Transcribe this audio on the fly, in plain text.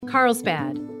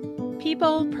Carlsbad,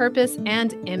 People, Purpose,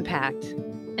 and Impact,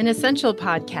 an essential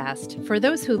podcast for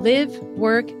those who live,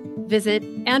 work, visit,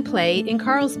 and play in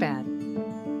Carlsbad.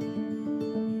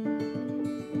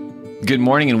 Good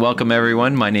morning and welcome,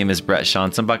 everyone. My name is Brett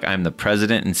Schanzenbach. I'm the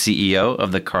president and CEO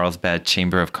of the Carlsbad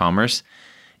Chamber of Commerce,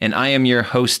 and I am your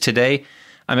host today.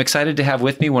 I'm excited to have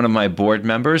with me one of my board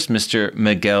members, Mr.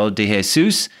 Miguel De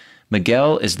Jesus.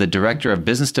 Miguel is the Director of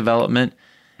Business Development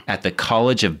at the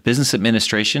College of Business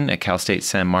Administration at Cal State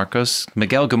San Marcos.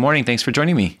 Miguel, good morning. Thanks for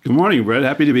joining me. Good morning, Brett.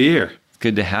 Happy to be here.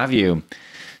 Good to have you.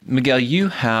 Miguel, you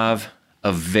have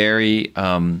a very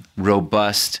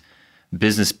robust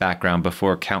business background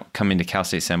before coming to Cal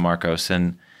State San Marcos.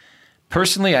 And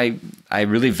personally, I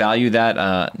really value that.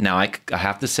 Now, I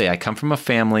have to say, I come from a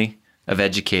family of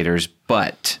educators,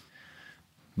 but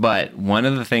one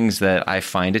of the things that I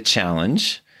find a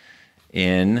challenge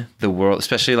in the world,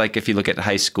 especially like if you look at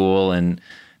high school and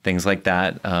things like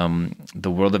that,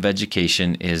 the world of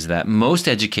education is that most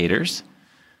educators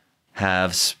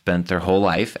have spent their whole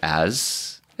life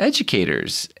as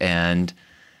educators, and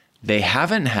they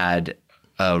haven't had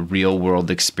a real world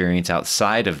experience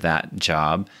outside of that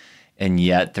job. And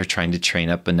yet they're trying to train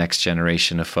up a next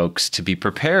generation of folks to be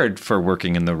prepared for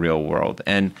working in the real world.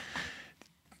 And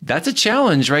that's a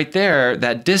challenge right there,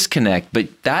 that disconnect.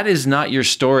 But that is not your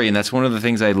story. And that's one of the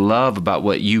things I love about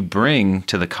what you bring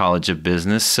to the College of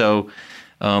Business. So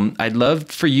I'd love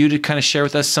for you to kind of share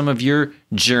with us some of your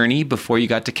journey before you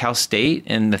got to Cal State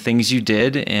and the things you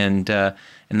did, and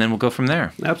then we'll go from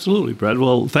there. Absolutely, Brett.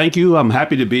 Well, thank you. I'm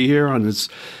happy to be here on this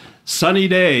sunny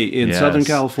day in Southern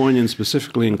California, and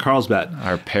specifically in Carlsbad.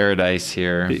 Our paradise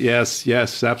here.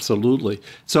 Yes, absolutely.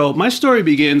 So my story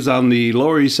begins on the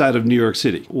Lower East Side of New York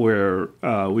City, where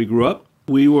we grew up.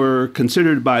 We were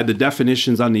considered by the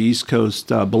definitions on the East Coast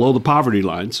below the poverty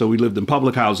line. So we lived in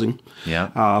public housing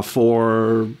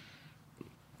for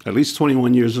at least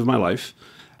 21 years of my life,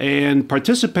 and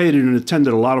participated and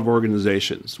attended a lot of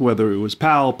organizations, whether it was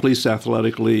PAL, Police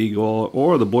Athletic League,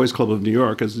 or the Boys Club of New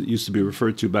York, as it used to be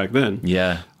referred to back then.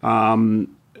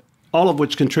 All of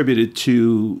which contributed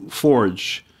to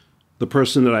forge the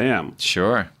person that I am.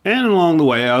 Sure. And along the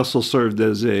way, I also served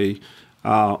as a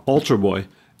altar boy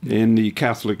in the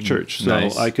Catholic Church. So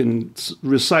nice. I can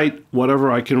recite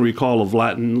whatever I can recall of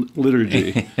Latin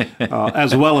liturgy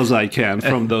as well as I can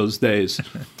from those days.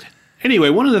 Anyway,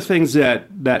 one of the things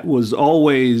that was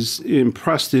always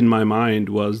impressed in my mind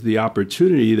was the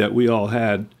opportunity that we all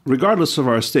had, regardless of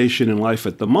our station in life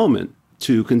at the moment,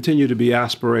 to continue to be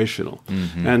aspirational.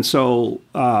 Mm-hmm. And so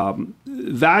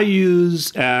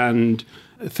values and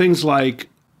things like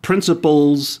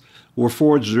principles were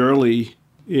forged early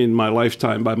in my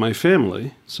lifetime by my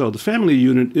family. So the family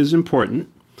unit is important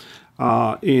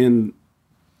in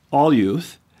all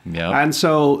youth. Yep. And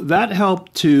so that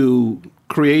helped to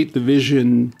create the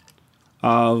vision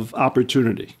of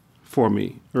opportunity for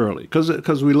me early,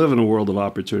 because we live in a world of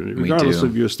opportunity, regardless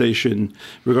of your station,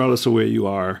 regardless of where you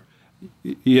are.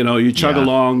 You know, you chug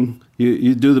along,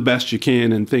 you do the best you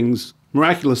can, and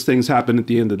miraculous things happen at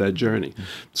the end of that journey.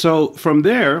 So from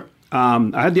there,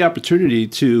 I had the opportunity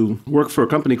to work for a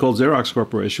company called Xerox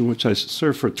Corporation, which I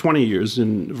served for 20 years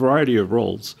in a variety of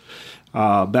roles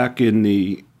back in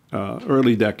the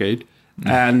early decade.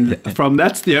 And from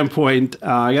that standpoint,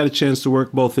 I got a chance to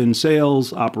work both in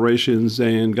sales, operations,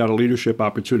 and got a leadership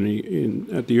opportunity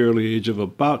at the early age of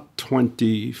about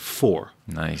 24.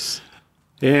 Nice.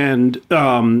 And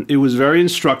it was very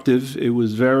instructive. It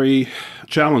was very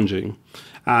challenging.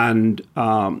 And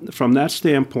from that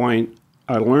standpoint,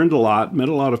 I learned a lot, met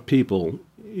a lot of people,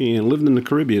 and lived in the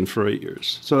Caribbean for 8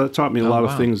 years. So that taught me a lot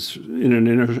of things in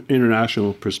an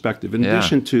international perspective, in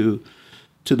addition to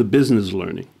the business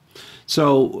learning.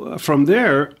 So from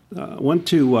there, went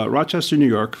to Rochester, New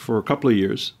York for a couple of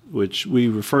years, which we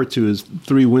refer to as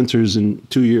 3 winters in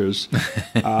 2 years,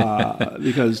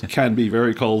 because it can be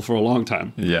very cold for a long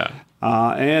time. Yeah.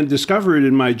 And discovered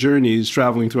in my journeys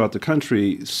traveling throughout the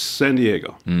country, San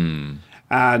Diego.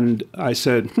 And I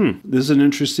said, this is an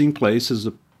interesting place as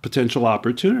a potential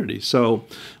opportunity. So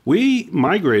we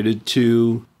migrated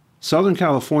to Southern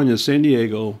California, San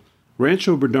Diego,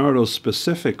 Rancho Bernardo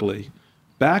specifically,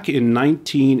 back in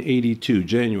 1982,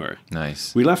 January.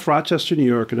 Nice. We left Rochester, New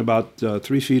York in about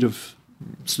 3 feet of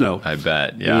snow. I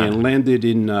bet, yeah. And landed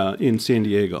in San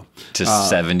Diego. To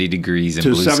 70 degrees and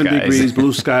blue skies. To 70 degrees,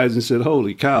 blue skies, and said,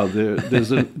 holy cow,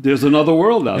 there's another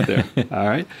world out there, all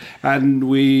right? And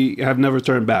we have never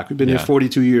turned back. We've been here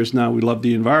 42 years now. We love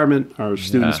the environment. Our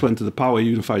students went to the Poway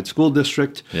Unified School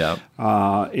District. Yeah.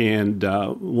 And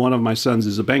one of my sons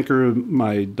is a banker.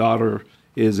 My daughter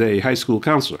is a high school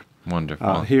counselor.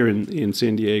 Wonderful. Here in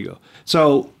San Diego.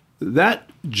 So that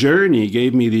journey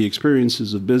gave me the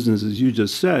experiences of business, as you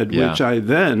just said, which I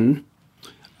then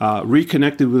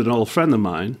reconnected with an old friend of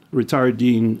mine, retired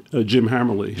Dean Jim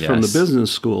Hammerly from the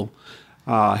business school.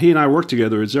 He and I worked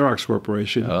together at Xerox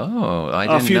Corporation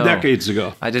a few decades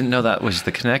ago. I didn't know that was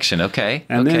the connection. Okay.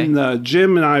 And then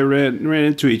Jim and I ran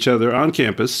into each other on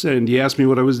campus, and he asked me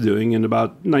what I was doing. And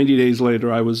about 90 days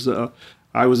later, I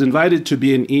was invited to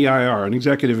be an EIR, an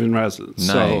executive in residence.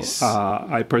 Nice. So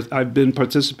I've been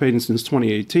participating since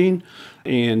 2018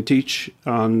 and teach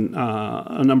on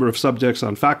a number of subjects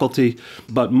on faculty.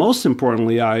 But most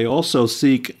importantly, I also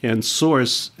seek and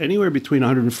source anywhere between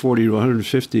 140 to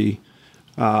 150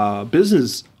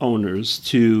 business owners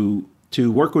to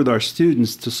work with our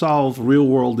students to solve real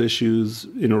world issues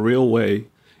in a real way,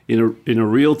 in a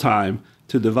real time,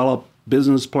 to develop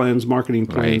business plans, marketing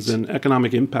plans, and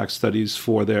economic impact studies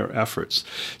for their efforts.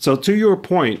 So to your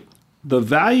point, the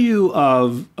value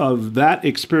of that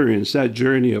experience, that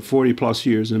journey of 40 plus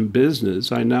years in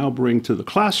business, I now bring to the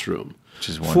classroom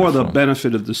for the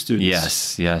benefit of the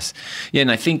students. Yes. Yeah,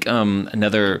 and I think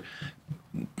another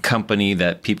company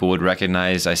that people would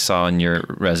recognize, I saw in your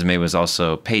resume, was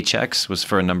also Paychex, was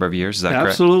for a number of years. Is that correct?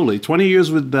 Absolutely. 20 years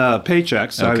with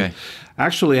Paychex. Okay. I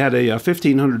actually had a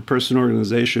 1,500-person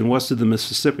organization west of the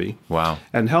Mississippi. Wow.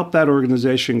 And helped that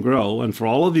organization grow. And for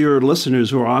all of your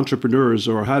listeners who are entrepreneurs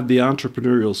or have the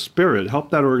entrepreneurial spirit, help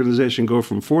that organization go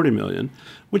from 40 million,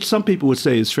 which some people would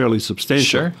say is fairly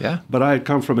substantial. Sure, yeah. But I had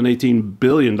come from an $18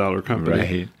 billion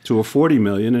company to a 40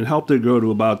 million and helped it grow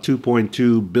to about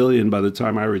 2.2 billion by the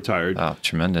time I retired. Oh,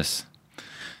 tremendous.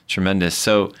 Tremendous.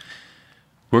 So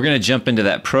we're going to jump into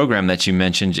that program that you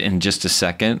mentioned in just a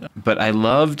second, but I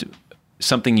loved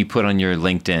something you put on your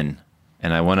LinkedIn,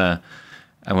 and I want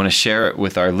to share it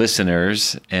with our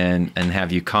listeners and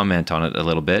have you comment on it a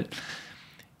little bit.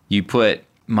 You put,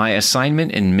 "My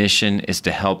assignment and mission is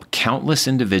to help countless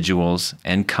individuals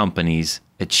and companies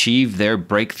achieve their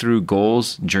breakthrough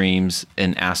goals, dreams,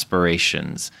 and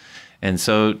aspirations." And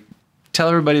so tell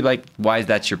everybody why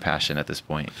that's your passion at this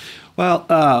point. Well,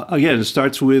 again, it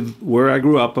starts with where I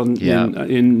grew up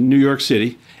in New York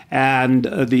City, and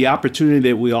the opportunity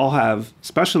that we all have,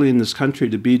 especially in this country,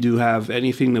 to have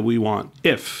anything that we want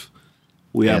if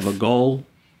we have a goal,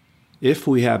 if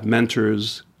we have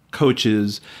mentors,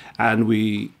 coaches, and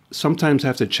we sometimes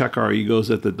have to check our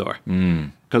egos at the door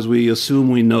because we assume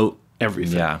we know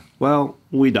everything. Yeah. Well,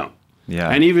 we don't. Yeah.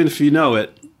 And even if you know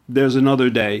it, there's another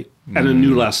day and a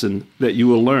new lesson that you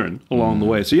will learn along the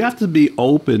way. So you have to be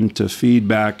open to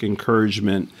feedback,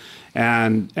 encouragement,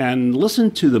 and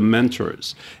listen to the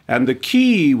mentors. And the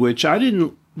key, which I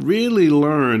didn't really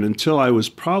learn until I was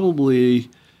probably,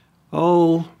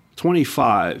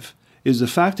 25, is the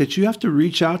fact that you have to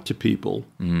reach out to people.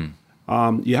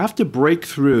 You have to break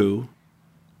through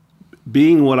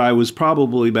being what I was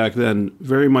probably back then,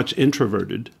 very much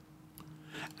introverted,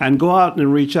 and go out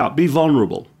and reach out. Be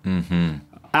vulnerable.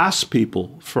 Ask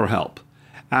people for help.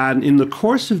 And in the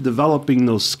course of developing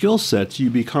those skill sets, you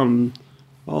become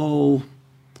a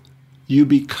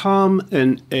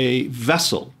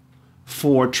vessel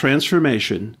for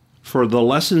transformation, for the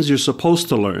lessons you're supposed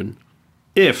to learn,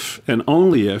 if and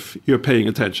only if you're paying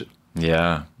attention.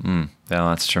 Yeah. Yeah,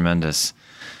 that's tremendous.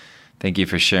 Thank you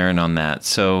for sharing on that.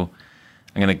 So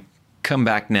I'm going to come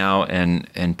back now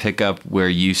and pick up where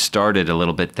you started a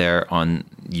little bit there on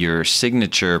your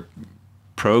signature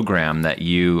program that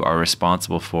you are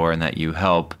responsible for and that you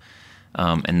help.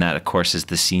 And that, of course, is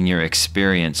the Senior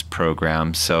Experience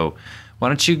Program. So why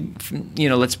don't you,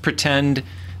 let's pretend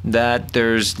that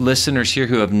there's listeners here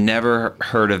who have never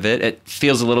heard of it. It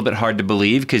feels a little bit hard to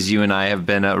believe because you and I have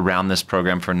been around this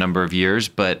program for a number of years,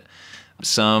 but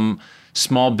some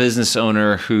small business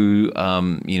owner who,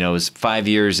 is 5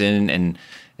 years in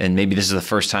and maybe this is the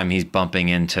first time he's bumping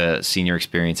into Senior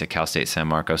Experience at Cal State San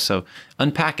Marcos. So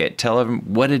unpack it. Tell them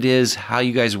what it is, how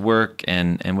you guys work,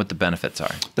 and what the benefits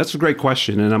are. That's a great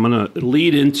question, and I'm going to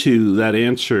lead into that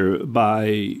answer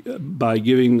by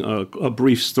giving a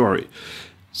brief story.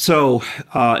 So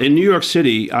in New York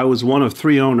City, I was one of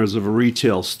 3 owners of a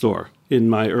retail store in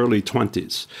my early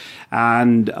 20s.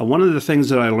 And one of the things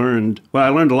that I learned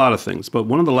a lot of things, but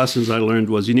one of the lessons I learned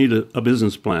was you need a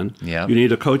business plan. Yep. You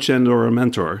need a coach and or a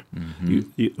mentor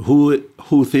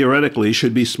who theoretically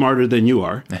should be smarter than you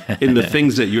are in the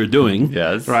things that you're doing.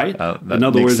 Yes. Right? In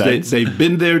other words, they've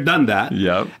been there, done that.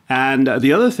 Yep. And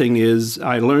the other thing is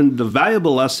I learned the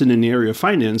valuable lesson in the area of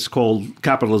finance called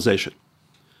capitalization.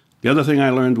 The other thing I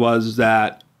learned was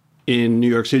that in New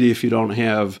York City, if you don't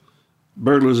have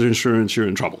burglar's insurance, you're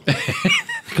in trouble.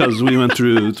 Because we went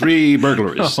through 3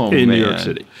 burglaries in New York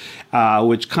City,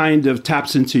 which kind of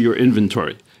taps into your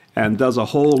inventory. and does a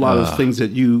whole lot of things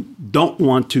that you don't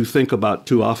want to think about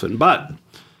too often. But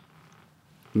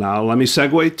now let me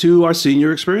segue to our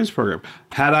senior experience program.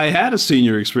 Had I had a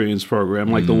senior experience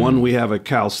program like the one we have at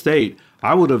Cal State,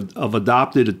 I would have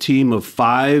adopted a team of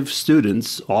 5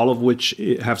 students, all of which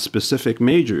have specific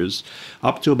majors,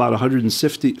 up to about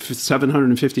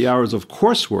 750 hours of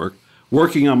coursework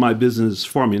working on my business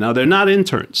for me. Now, they're not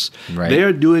interns. Right.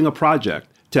 They're doing a project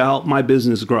to help my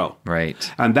business grow.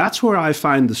 Right. And that's where I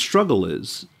find the struggle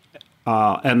is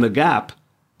and the gap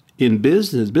in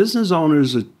business. Business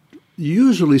owners,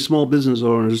 usually small business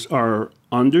owners, are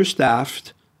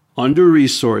understaffed,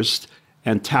 under-resourced,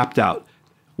 and tapped out.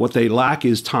 What they lack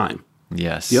is time.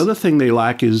 Yes. The other thing they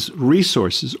lack is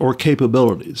resources or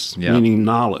capabilities, meaning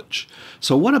knowledge.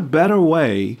 So what a better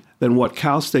way than what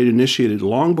Cal State initiated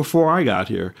long before I got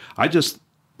here. I just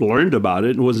learned about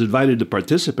it and was invited to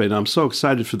participate. And I'm so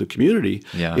excited for the community.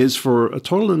 Is for a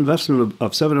total investment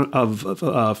of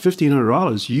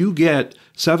 $1,500, you get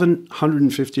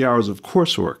 750 hours of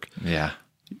coursework. Yeah.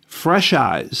 Fresh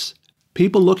eyes,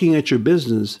 people looking at your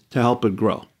business to help it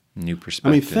grow. New perspectives.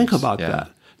 I mean, think about that.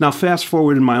 Now, fast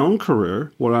forward in my own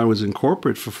career, when I was in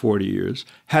corporate for 40 years,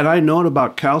 had I known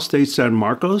about Cal State San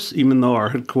Marcos, even though our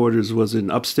headquarters was in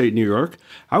upstate New York,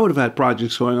 I would have had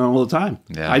projects going on all the time.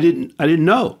 Yeah. I didn't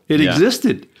know it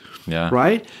existed. Yeah.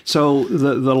 Right? So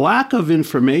the lack of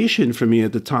information for me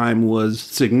at the time was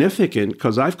significant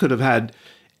because I could have had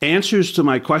answers to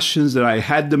my questions that I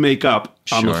had to make up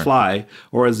on the fly,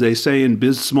 or as they say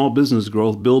in small business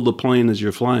growth, build the plane as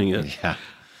you're flying it. Yeah.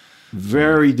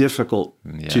 Very difficult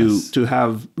to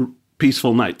have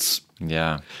peaceful nights.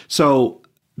 Yeah. So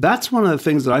that's one of the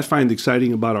things that I find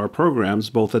exciting about our programs,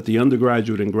 both at the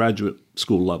undergraduate and graduate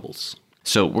school levels.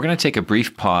 So we're going to take a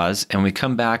brief pause, and when we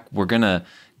come back, we're going to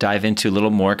dive into a little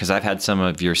more, because I've had some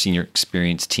of your senior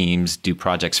experience teams do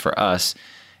projects for us,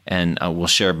 and we'll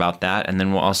share about that. And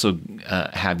then we'll also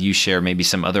have you share maybe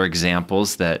some other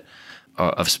examples that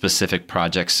of specific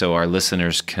projects so our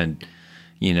listeners can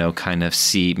kind of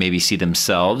see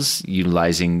themselves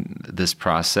utilizing this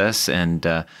process.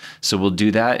 And so we'll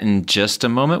do that in just a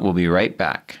moment. We'll be right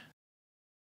back.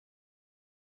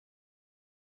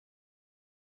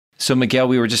 So Miguel,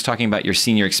 we were just talking about your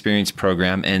senior experience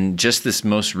program, and just this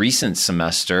most recent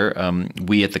semester,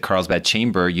 we at the Carlsbad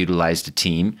Chamber utilized a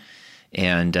team,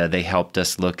 and they helped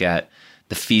us look at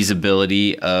the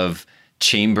feasibility of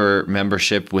chamber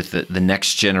membership with the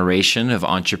next generation of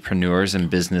entrepreneurs and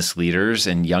business leaders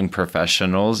and young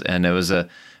professionals. And it was a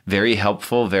very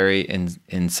helpful, very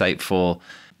insightful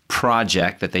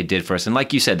project that they did for us. And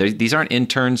like you said, these aren't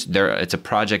interns. It's a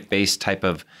project-based type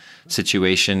of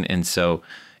situation. And so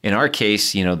in our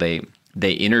case,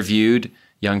 they interviewed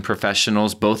young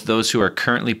professionals, both those who are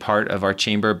currently part of our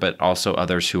chamber, but also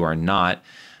others who are not.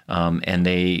 And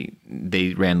they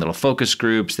ran little focus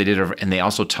groups. And they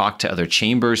also talked to other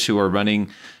chambers who are running,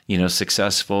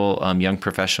 successful young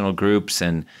professional groups,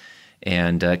 and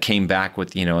came back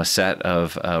with a set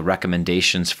of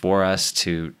recommendations for us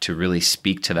to really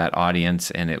speak to that audience.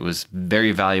 And it was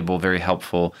very valuable, very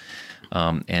helpful,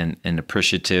 and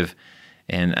appreciative.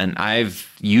 And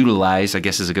I've utilized, I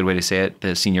guess is a good way to say it,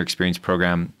 the senior experience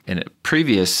program in a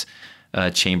previous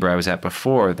chamber I was at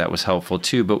before that was helpful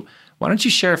too. But why don't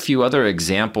you share a few other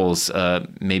examples,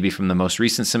 maybe from the most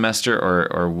recent semester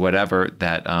or whatever,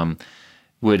 that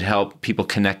would help people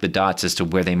connect the dots as to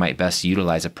where they might best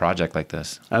utilize a project like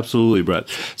this? Absolutely, Brett.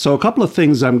 So a couple of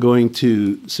things I'm going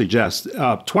to suggest.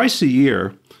 Twice a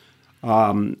year,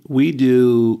 we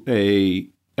do a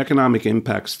economic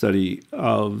impact study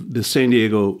of the San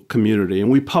Diego community, and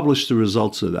we publish the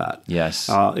results of that. Yes.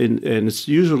 And it's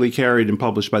usually carried and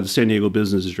published by the San Diego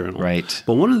Business Journal. Right.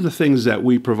 But one of the things that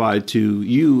we provide to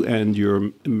you and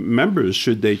your members,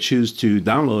 should they choose to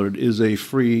download it, is a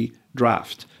free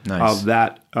draft of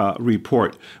that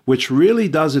report, which really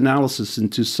does analysis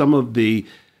into some of the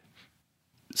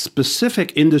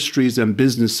specific industries and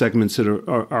business segments that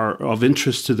are of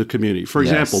interest to the community. For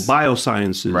example,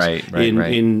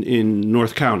 biosciences in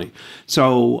North County.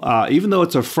 So even though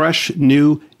it's a fresh,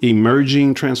 new,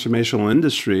 emerging transformational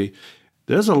industry,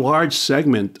 there's a large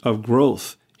segment of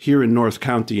growth here in North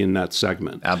County in that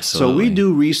segment. Absolutely. So we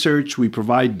do research, we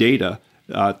provide data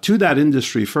to that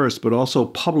industry first, but also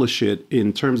publish it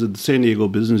in terms of the San Diego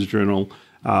Business Journal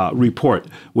report,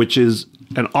 which is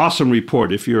an awesome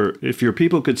report. If your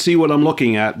people could see what I'm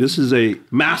looking at, this is a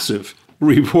massive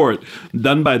report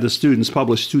done by the students,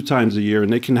 published 2 times a year,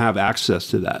 and they can have access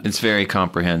to that. It's very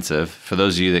comprehensive. For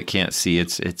those of you that can't see,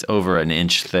 it's over an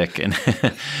inch thick, and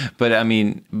but I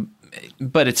mean,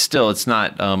 But it's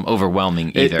not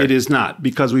overwhelming either. It is not,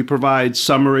 because we provide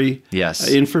summary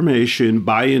information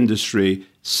by industry,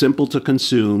 simple to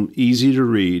consume, easy to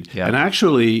read. Yep. And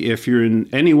actually, if you're in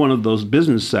any one of those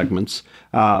business segments,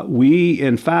 we,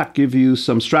 in fact, give you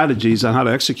some strategies on how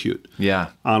to execute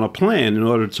on a plan in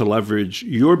order to leverage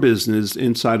your business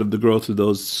inside of the growth of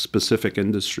those specific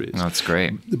industries. That's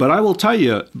great. But I will tell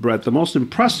you, Brett, the most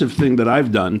impressive thing that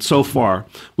I've done so far,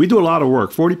 we do a lot of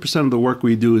work. 40% of the work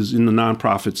we do is in the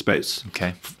nonprofit space.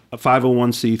 Okay.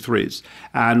 501c3s.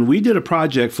 And we did a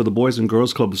project for the Boys and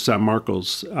Girls Club of San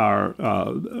Marcos.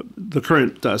 The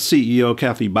current CEO,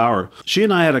 Kathy Bauer, she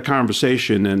and I had a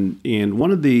conversation, and one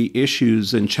of the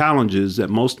issues and challenges that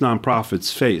most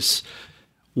nonprofits face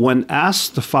when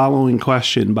asked the following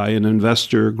question by an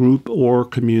investor group or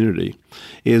community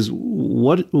is,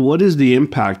 what is the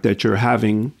impact that you're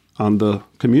having on the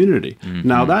community? Mm-hmm.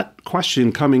 Now, that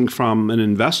question coming from an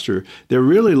investor, they're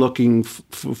really looking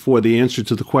for the answer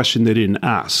to the question they didn't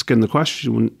ask. And the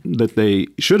question that they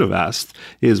should have asked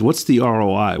is, what's the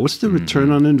ROI? What's the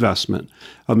return on investment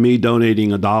of me donating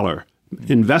 $1?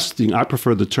 Investing, I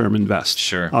prefer the term invest.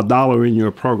 Sure. $1 in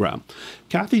your program.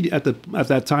 Kathy at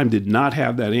that time did not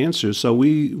have that answer, so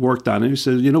we worked on it. We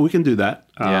said, we can do that.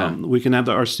 We can have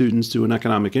our students do an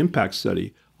economic impact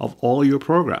study of all your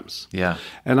programs. Yeah.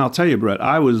 And I'll tell you, Brett,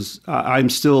 I'm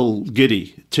still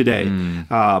giddy today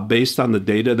based on the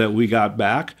data that we got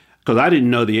back, because I didn't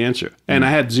know the answer. And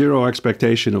I had zero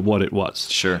expectation of what it was.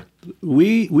 Sure.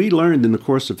 We learned in the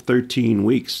course of 13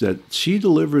 weeks that she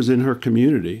delivers in her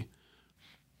community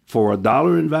for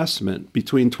 $1 investment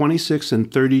between $26 and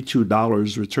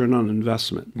 $32 return on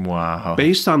investment. Wow.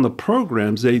 Based on the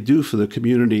programs they do for the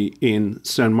community in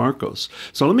San Marcos.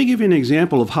 So let me give you an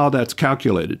example of how that's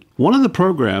calculated. One of the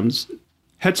programs,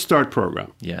 Head Start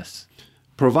program,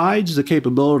 provides the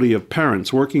capability of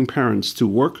parents, working parents, to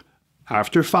work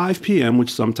after 5 p.m.,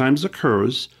 which sometimes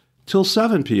occurs, till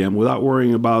 7 p.m. without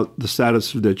worrying about the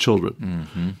status of their children.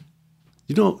 Mm-hmm.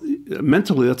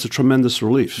 Mentally, that's a tremendous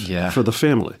relief for the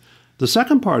family. The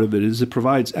second part of it is it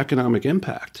provides economic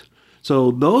impact.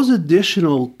 So those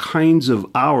additional kinds of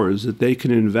hours that they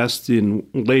can invest in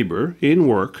labor, in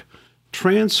work,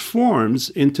 transforms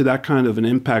into that kind of an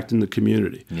impact in the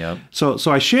community. Yep. So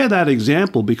I share that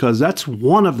example because that's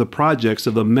one of the projects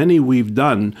of the many we've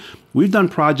done. We've done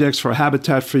projects for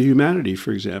Habitat for Humanity,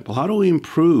 for example. How do we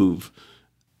improve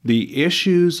the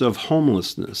issues of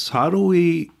homelessness? How do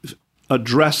we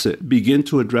begin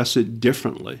to address it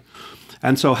differently?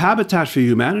 And so Habitat for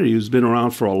Humanity, who's been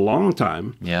around for a long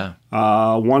time,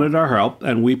 wanted our help,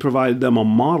 and we provided them a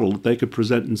model that they could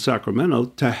present in Sacramento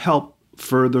to help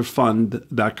further fund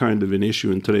that kind of an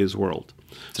issue in today's world.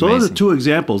 So those are two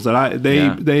examples that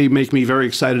they make me very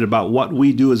excited about what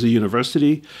we do as a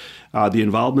university. The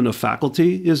involvement of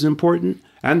faculty is important,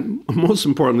 and most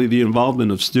importantly, the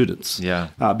involvement of students.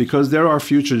 Because they're our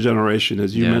future generation,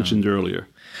 as you mentioned earlier.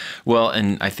 Well,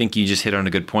 and I think you just hit on a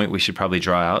good point we should probably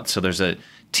draw out. So there's a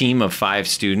team of 5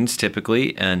 students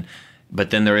typically, but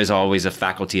then there is always a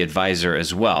faculty advisor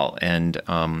as well. And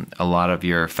a lot of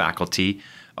your faculty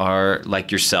are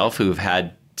like yourself, who have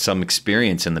had some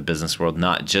experience in the business world,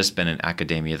 not just been in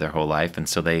academia their whole life. And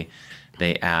so they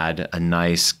add a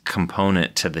nice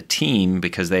component to the team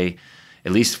because they,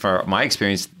 at least for my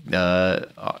experience,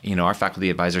 our faculty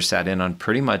advisor sat in on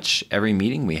pretty much every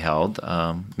meeting we held.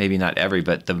 Maybe not every,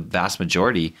 but the vast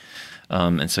majority.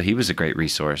 And so he was a great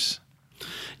resource.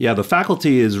 Yeah, the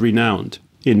faculty is renowned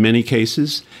in many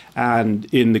cases. And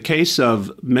in the case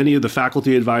of many of the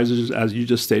faculty advisors, as you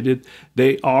just stated,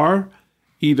 they are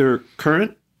either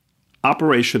current,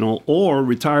 operational, or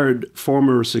retired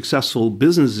former successful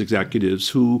business executives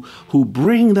who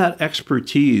bring that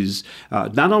expertise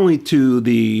not only to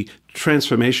the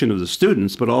transformation of the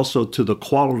students, but also to the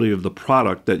quality of the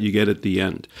product that you get at the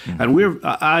end. Mm-hmm.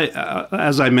 And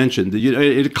as I mentioned,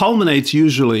 it culminates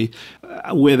usually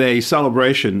with a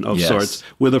celebration of sorts,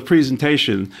 with a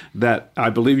presentation that I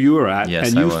believe you were at,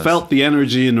 and you felt the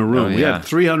energy in the room. We had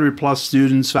 300 plus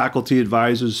students, faculty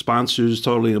advisors, sponsors,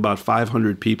 totaling about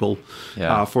 500 people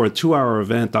for a 2-hour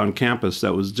event on campus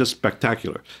that was just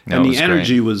spectacular. And the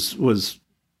energy was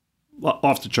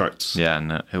off the charts. Yeah,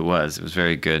 no, it was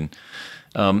very good.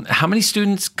 How many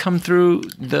students come through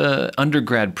the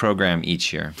undergrad program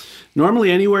each year?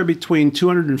 Normally anywhere between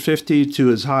 250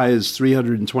 to as high as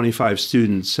 325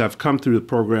 students have come through the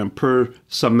program per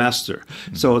semester.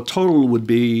 Mm-hmm. So a total would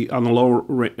be on the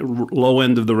low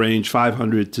end of the range,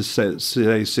 500 to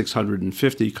say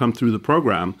 650 come through the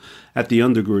program at the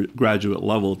undergraduate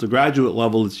level. At the graduate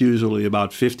level, it's usually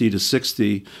about 50 to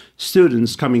 60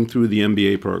 students coming through the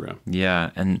MBA program.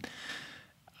 Yeah, and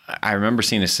I remember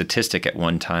seeing a statistic at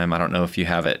one time. I don't know if you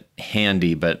have it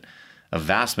handy, but a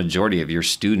vast majority of your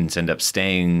students end up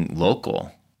staying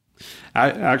local.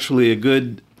 Actually, a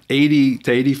good 80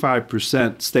 to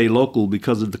 85% stay local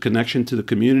because of the connection to the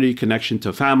community, connection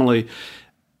to family.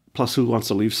 Plus, who wants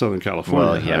to leave Southern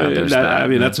California? Well, yeah, there's that. I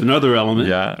mean, that's another element.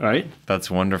 Yeah, right. That's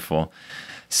wonderful.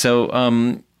 So,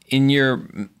 in your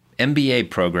MBA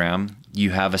program, you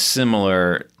have a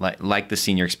similar, like the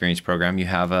Senior Experience program, you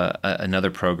have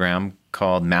another program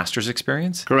called Master's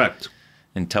Experience? Correct.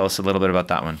 And tell us a little bit about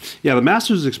that one. Yeah, the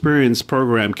Master's Experience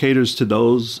program caters to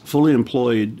those fully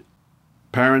employed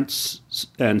parents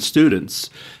and students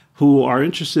who are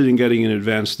interested in getting an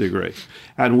advanced degree.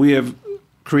 And we have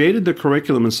created the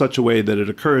curriculum in such a way that it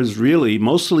occurs really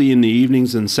mostly in the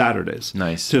evenings and Saturdays.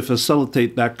 Nice. To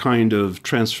facilitate that kind of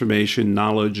transformation,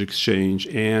 knowledge exchange,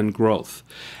 and growth.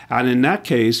 And in that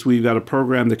case, we've got a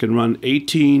program that can run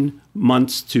 18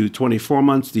 months to 24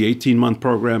 months. The 18-month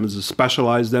program is a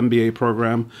specialized MBA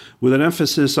program with an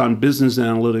emphasis on business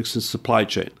analytics and supply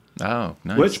chain. Oh,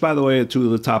 nice. Which, by the way, are two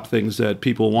of the top things that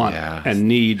people want and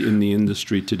need in the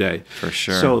industry today. For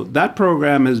sure. So that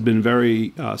program has been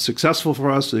very successful for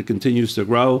us. It continues to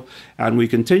grow, and we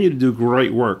continue to do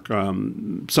great work.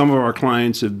 Some of our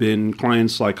clients have been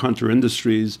clients like Hunter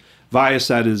Industries.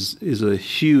 Viasat is a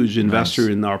huge investor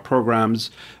in our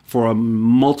programs for a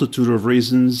multitude of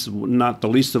reasons, not the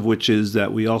least of which is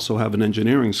that we also have an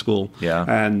engineering school. Yeah.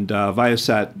 And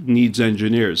Viasat needs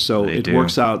engineers. So it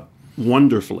works out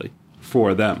wonderfully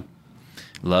for them.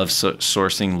 Love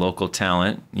sourcing local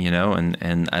talent,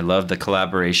 and I love the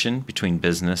collaboration between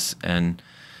business and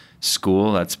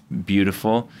school. That's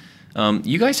beautiful.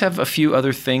 You guys have a few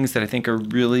other things that I think are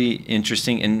really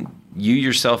interesting, and you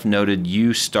yourself noted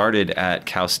you started at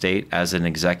Cal State as an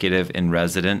executive in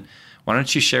resident. Why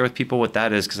don't you share with people what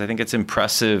that is? Because I think it's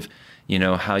impressive,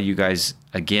 how you guys,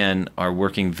 again, are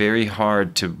working very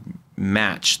hard to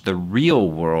match the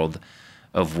real world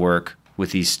of work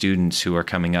with these students who are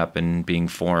coming up and being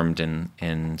formed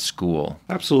in school.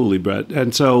 Absolutely, Brett.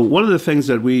 And so one of the things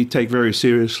that we take very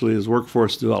seriously is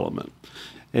workforce development.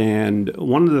 And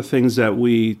one of the things that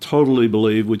we totally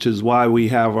believe, which is why we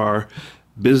have our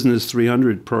Business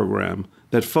 300 program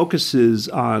that focuses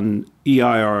on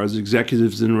EIRs,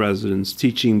 executives in residence,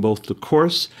 teaching both the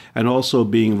course and also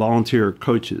being volunteer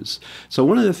coaches. So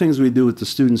one of the things we do with the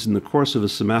students in the course of a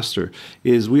semester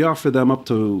is we offer them up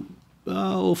to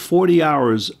 40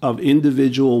 hours of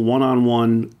individual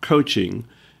one-on-one coaching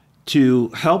to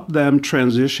help them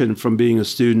transition from being a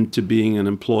student to being an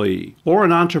employee or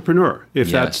an entrepreneur,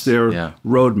 if that's their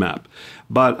roadmap.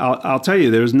 But I'll tell you,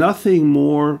 there's nothing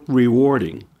more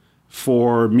rewarding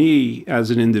for me as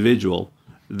an individual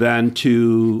than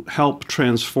to help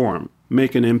transform,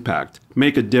 make an impact,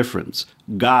 make a difference,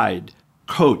 guide,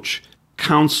 coach,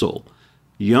 counsel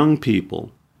young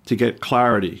people to get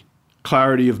clarity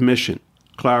of mission,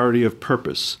 clarity of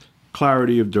purpose,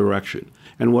 clarity of direction.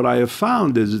 And what I have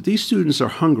found is that these students are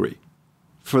hungry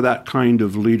for that kind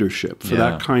of leadership, for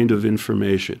that kind of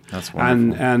information. That's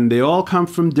wonderful. And they all come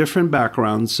from different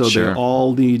backgrounds, so they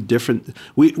all need different.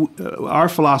 Our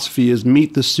philosophy is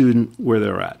meet the student where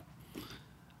they're at.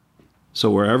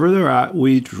 So wherever they're at,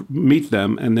 we meet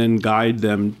them and then guide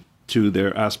them to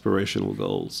their aspirational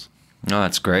goals. Oh,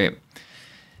 that's great.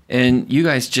 And you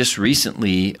guys just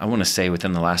recently, I want to say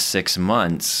within the last 6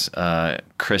 months,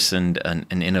 christened an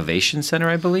innovation center,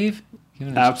 I believe.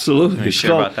 Absolutely.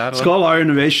 It's called our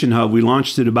Innovation Hub. We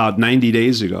launched it about 90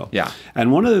 days ago. Yeah.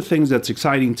 And one of the things that's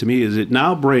exciting to me is it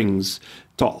now brings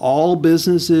to all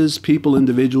businesses, people,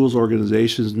 individuals,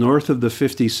 organizations north of the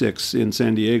 56 in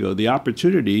San Diego the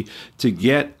opportunity to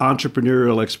get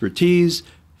entrepreneurial expertise,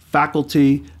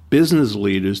 faculty, business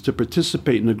leaders to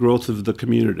participate in the growth of the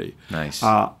community. Nice.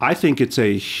 I think it's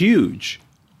a huge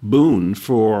boon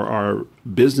for our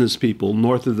business people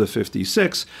north of the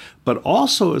 56, but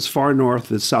also as far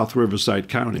north as South Riverside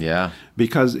County. Yeah.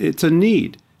 Because it's a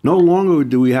need. No longer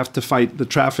do we have to fight the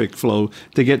traffic flow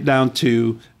to get down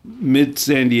to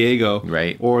mid-San Diego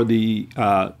or the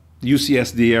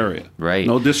UCSD area. Right.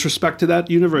 No disrespect to that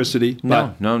university.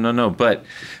 No. But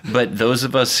those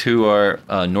of us who are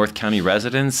North County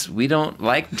residents, we don't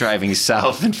like driving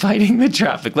south and fighting the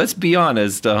traffic. Let's be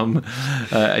honest.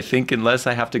 I think unless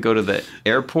I have to go to the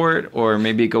airport or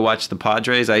maybe go watch the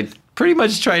Padres, I pretty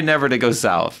much try never to go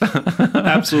south.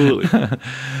 Absolutely.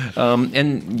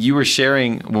 And you were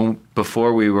sharing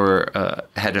before we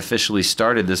had officially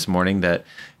started this morning that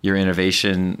your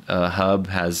innovation hub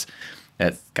has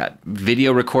got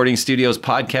video recording studios,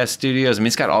 podcast studios. I mean,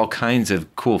 it's got all kinds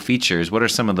of cool features. What are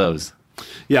some of those?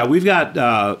 Yeah, we've got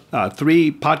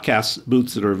 3 podcast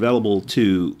booths that are available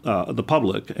to the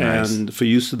public and for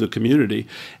use of the community,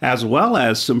 as well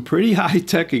as some pretty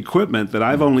high-tech equipment that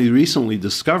I've only recently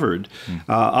discovered,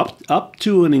 up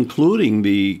to and including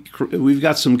we've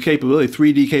got some capability,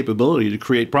 3D capability to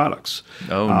create products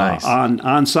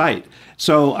on site.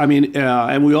 So, I mean,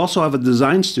 and we also have a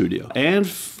design studio and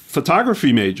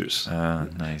photography majors.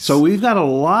 Nice. So we've got a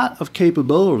lot of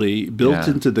capability built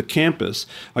into the campus.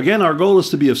 Again, our goal is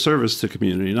to be of service to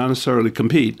community, not necessarily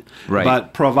compete,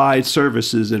 but provide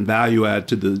services and value add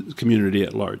to the community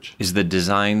at large. Is the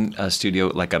design studio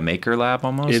like a maker lab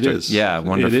almost? It is. Yeah,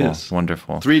 wonderful. It is.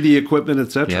 Wonderful. 3D equipment,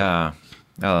 etc. Yeah.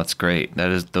 Oh, that's great.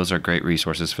 Those are great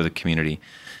resources for the community.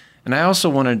 And I also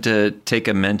wanted to take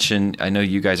a mention. I know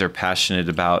you guys are passionate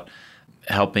about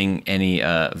helping any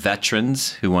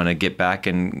veterans who want to get back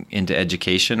into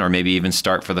education or maybe even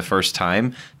start for the first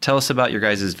time. Tell us about your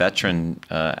guys' veteran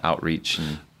outreach.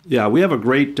 Yeah, we have a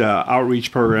great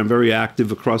outreach program, very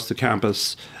active across the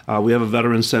campus. We have a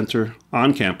veteran center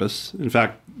on campus, in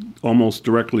fact, almost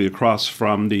directly across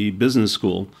from the business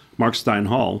school, Mark Stein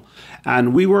Hall.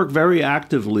 And we work very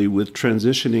actively with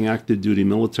transitioning active duty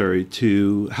military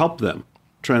to help them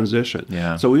transition.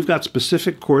 Yeah. So we've got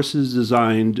specific courses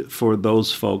designed for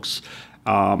those folks.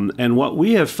 And what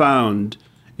we have found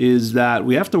is that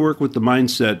we have to work with the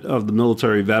mindset of the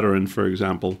military veteran, for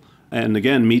example, and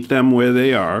again, meet them where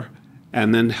they are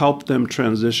and then help them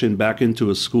transition back into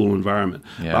a school environment.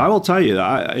 Yeah. But I will tell you,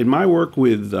 in my work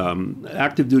with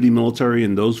active duty military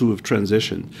and those who have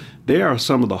transitioned, they are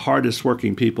some of the hardest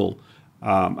working people.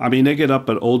 I mean, they get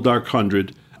up at old dark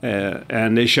 100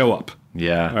 and they show up.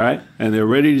 Yeah. All right. And they're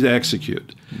ready to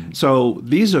execute. So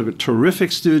these are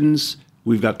terrific students.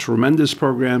 We've got tremendous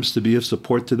programs to be of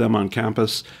support to them on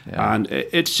campus. Yeah. And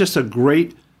it's just a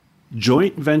great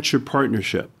joint venture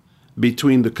partnership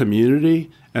between the community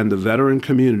and the veteran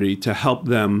community to help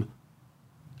them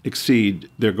exceed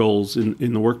their goals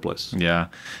in the workplace. Yeah.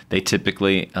 They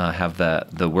typically have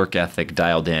the work ethic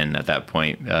dialed in at that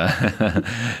point.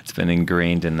 It's been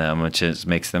ingrained in them, which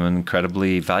makes them an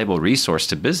incredibly valuable resource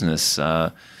to business.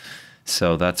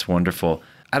 So that's wonderful.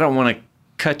 I don't want to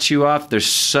cut you off. There's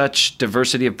such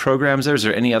diversity of programs there. Is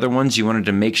there any other ones you wanted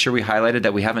to make sure we highlighted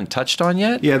that we haven't touched on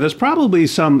yet? Yeah, there's probably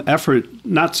some effort,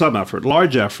 not some effort,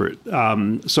 large effort.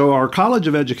 So our College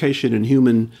of Education and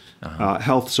Human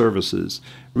Health Services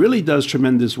really does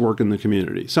tremendous work in the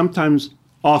community,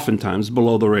 oftentimes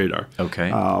below the radar. Okay.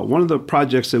 One of the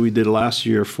projects that we did last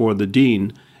year for the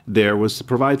dean there was to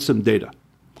provide some data.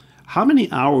 How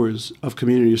many hours of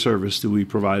community service do we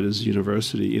provide as a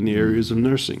university in the areas of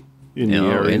nursing, in the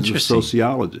areas of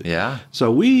sociology? Yeah. So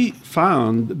we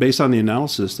found, based on the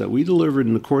analysis, that we delivered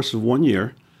in the course of 1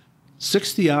 year,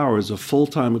 60 hours of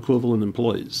full-time equivalent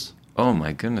employees. Oh,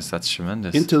 my goodness, that's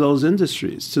tremendous. Into those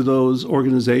industries, to those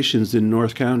organizations in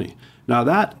North County. Now,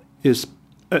 that is,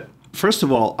 first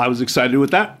of all, I was excited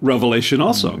with that revelation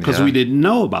also, because we didn't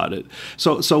know about it.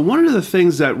 So one of the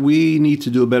things that we need to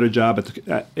do a better job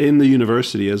in the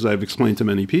university, as I've explained to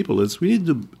many people, is we need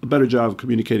to do a better job of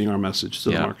communicating our message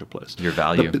to the marketplace. Your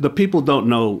value. The people don't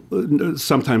know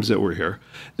sometimes that we're here.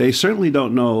 They certainly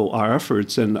don't know our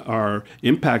efforts and our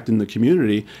impact in the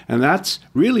community, and that's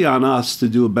really on us to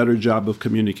do a better job of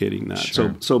communicating that.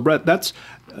 Sure. So Brett, that's...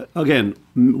 Again,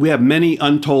 we have many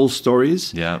untold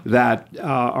stories that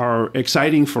are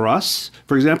exciting for us.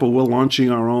 For example, we're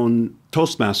launching our own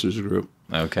Toastmasters group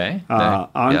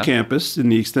on campus in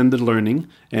the extended learning,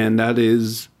 and that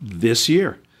is this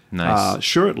year,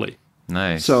 shortly.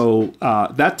 Nice. So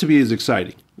that to me is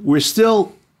exciting. We're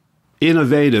still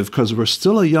innovative because we're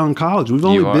still a young college. We've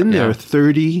only been there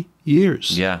 30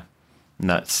 years. Yeah.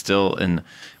 Not still in,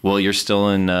 well, you're still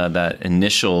in that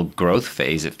initial growth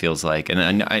phase, it feels like,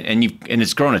 and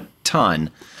it's grown a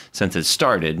ton since it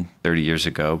started 30 years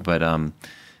ago, but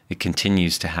it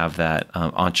continues to have that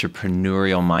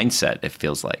entrepreneurial mindset, it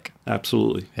feels like.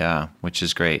 Absolutely. Yeah, which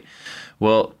is great.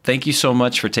 Well, thank you so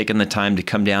much for taking the time to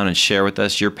come down and share with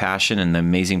us your passion and the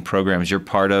amazing programs you're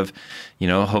part of. You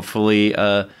know, hopefully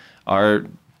our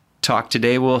talk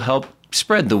today will help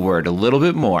spread the word a little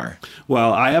bit more.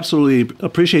 Well, I absolutely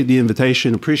appreciate the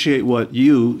invitation, appreciate what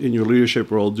you in your leadership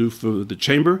role do for the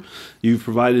chamber. You've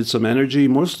provided some energy.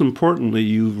 Most importantly,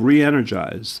 you've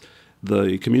re-energized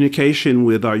the communication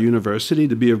with our university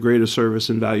to be of greater service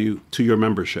and value to your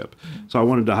membership. So I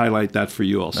wanted to highlight that for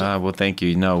you also. Well, thank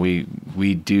you. No, we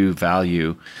do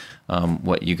value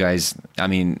what you guys, I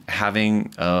mean,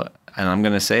 having, and I'm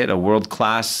going to say it, a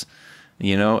world-class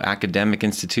academic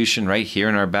institution right here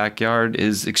in our backyard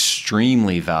is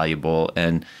extremely valuable.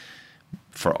 And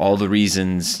for all the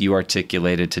reasons you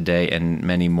articulated today and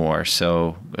many more.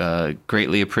 So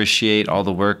greatly appreciate all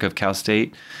the work of Cal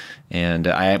State. And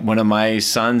one of my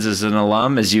sons is an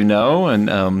alum, as you know, and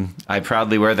I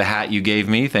proudly wear the hat you gave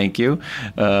me, thank you,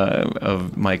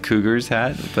 of my Cougars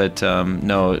hat. But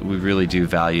no, we really do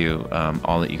value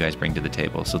all that you guys bring to the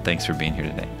table. So thanks for being here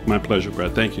today. My pleasure,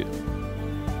 Brad. Thank you.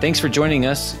 Thanks for joining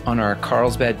us on our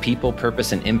Carlsbad People,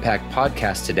 Purpose, and Impact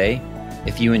podcast today.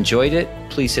 If you enjoyed it,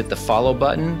 please hit the follow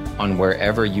button on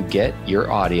wherever you get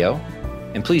your audio.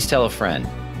 And please tell a friend.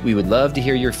 We would love to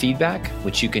hear your feedback,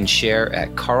 which you can share at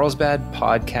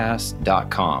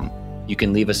carlsbadpodcast.com. You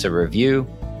can leave us a review,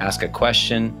 ask a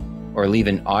question, or leave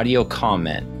an audio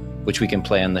comment, which we can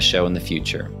play on the show in the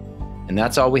future. And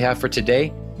that's all we have for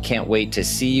today. Can't wait to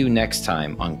see you next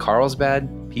time on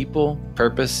Carlsbad People,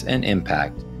 Purpose, and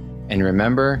Impact. And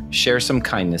remember, share some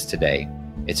kindness today.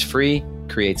 It's free,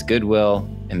 creates goodwill,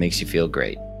 and makes you feel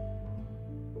great.